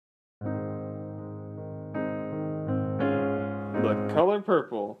The Color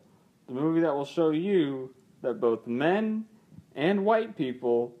Purple, the movie that will show you that both men and white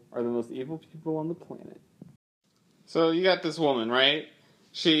people are the most evil people on the planet. So you got this woman, right?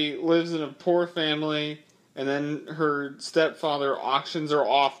 She lives in a poor family, and then her stepfather auctions her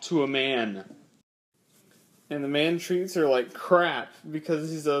off to a man. And the man treats her like crap because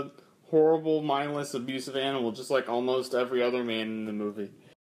he's a horrible, mindless, abusive animal, just like almost every other man in the movie.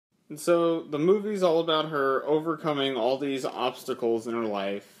 And so the movie's all about her overcoming all these obstacles in her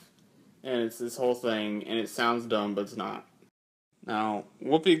life, and it's this whole thing, and it sounds dumb, but it's not. Now,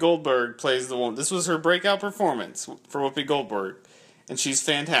 Whoopi Goldberg plays the woman. This was her breakout performance for Whoopi Goldberg, and she's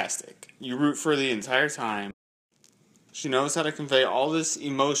fantastic. You root for her the entire time. She knows how to convey all this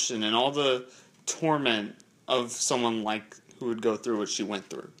emotion and all the torment of someone like who would go through what she went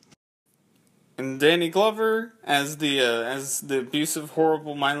through. And Danny Glover as the abusive,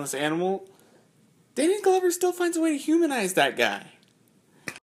 horrible, mindless animal. Danny Glover still finds a way to humanize that guy,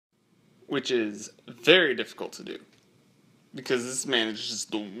 which is very difficult to do because this man is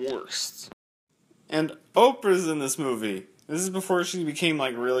just the worst. And Oprah's in this movie. This is before she became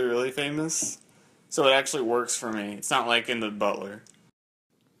like really, really famous, so it actually works for me. It's not like in The Butler.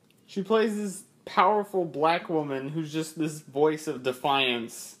 She plays this powerful black woman who's just this voice of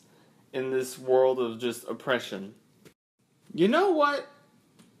defiance in this world of just oppression. You know what?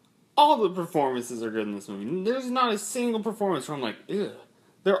 All the performances are good in this movie. There's not a single performance where I'm like, ugh.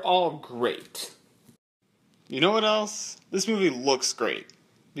 They're all great. You know what else? This movie looks great.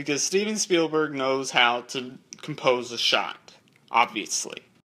 Because Steven Spielberg knows how to compose a shot. Obviously.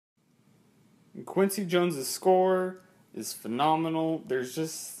 And Quincy Jones' score is phenomenal.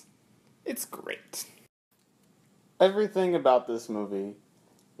 It's great. Everything about this movie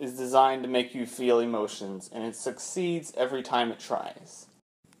is designed to make you feel emotions, and it succeeds every time it tries.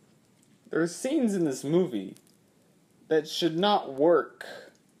 There are scenes in this movie that should not work,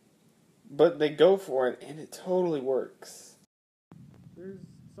 but they go for it, and it totally works. There's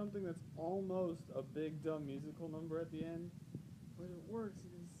something that's almost a big, dumb musical number at the end, but it works.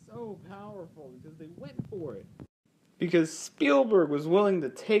 It is so powerful because they went for it. Because Spielberg was willing to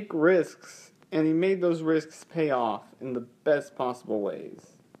take risks, and he made those risks pay off in the best possible ways.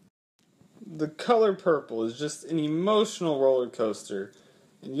 The Color Purple is just an emotional roller coaster,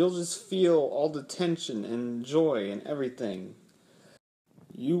 and you'll just feel all the tension and joy and everything.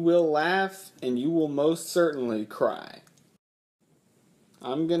 You will laugh, and you will most certainly cry.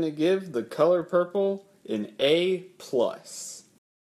 I'm gonna give The Color Purple an A+.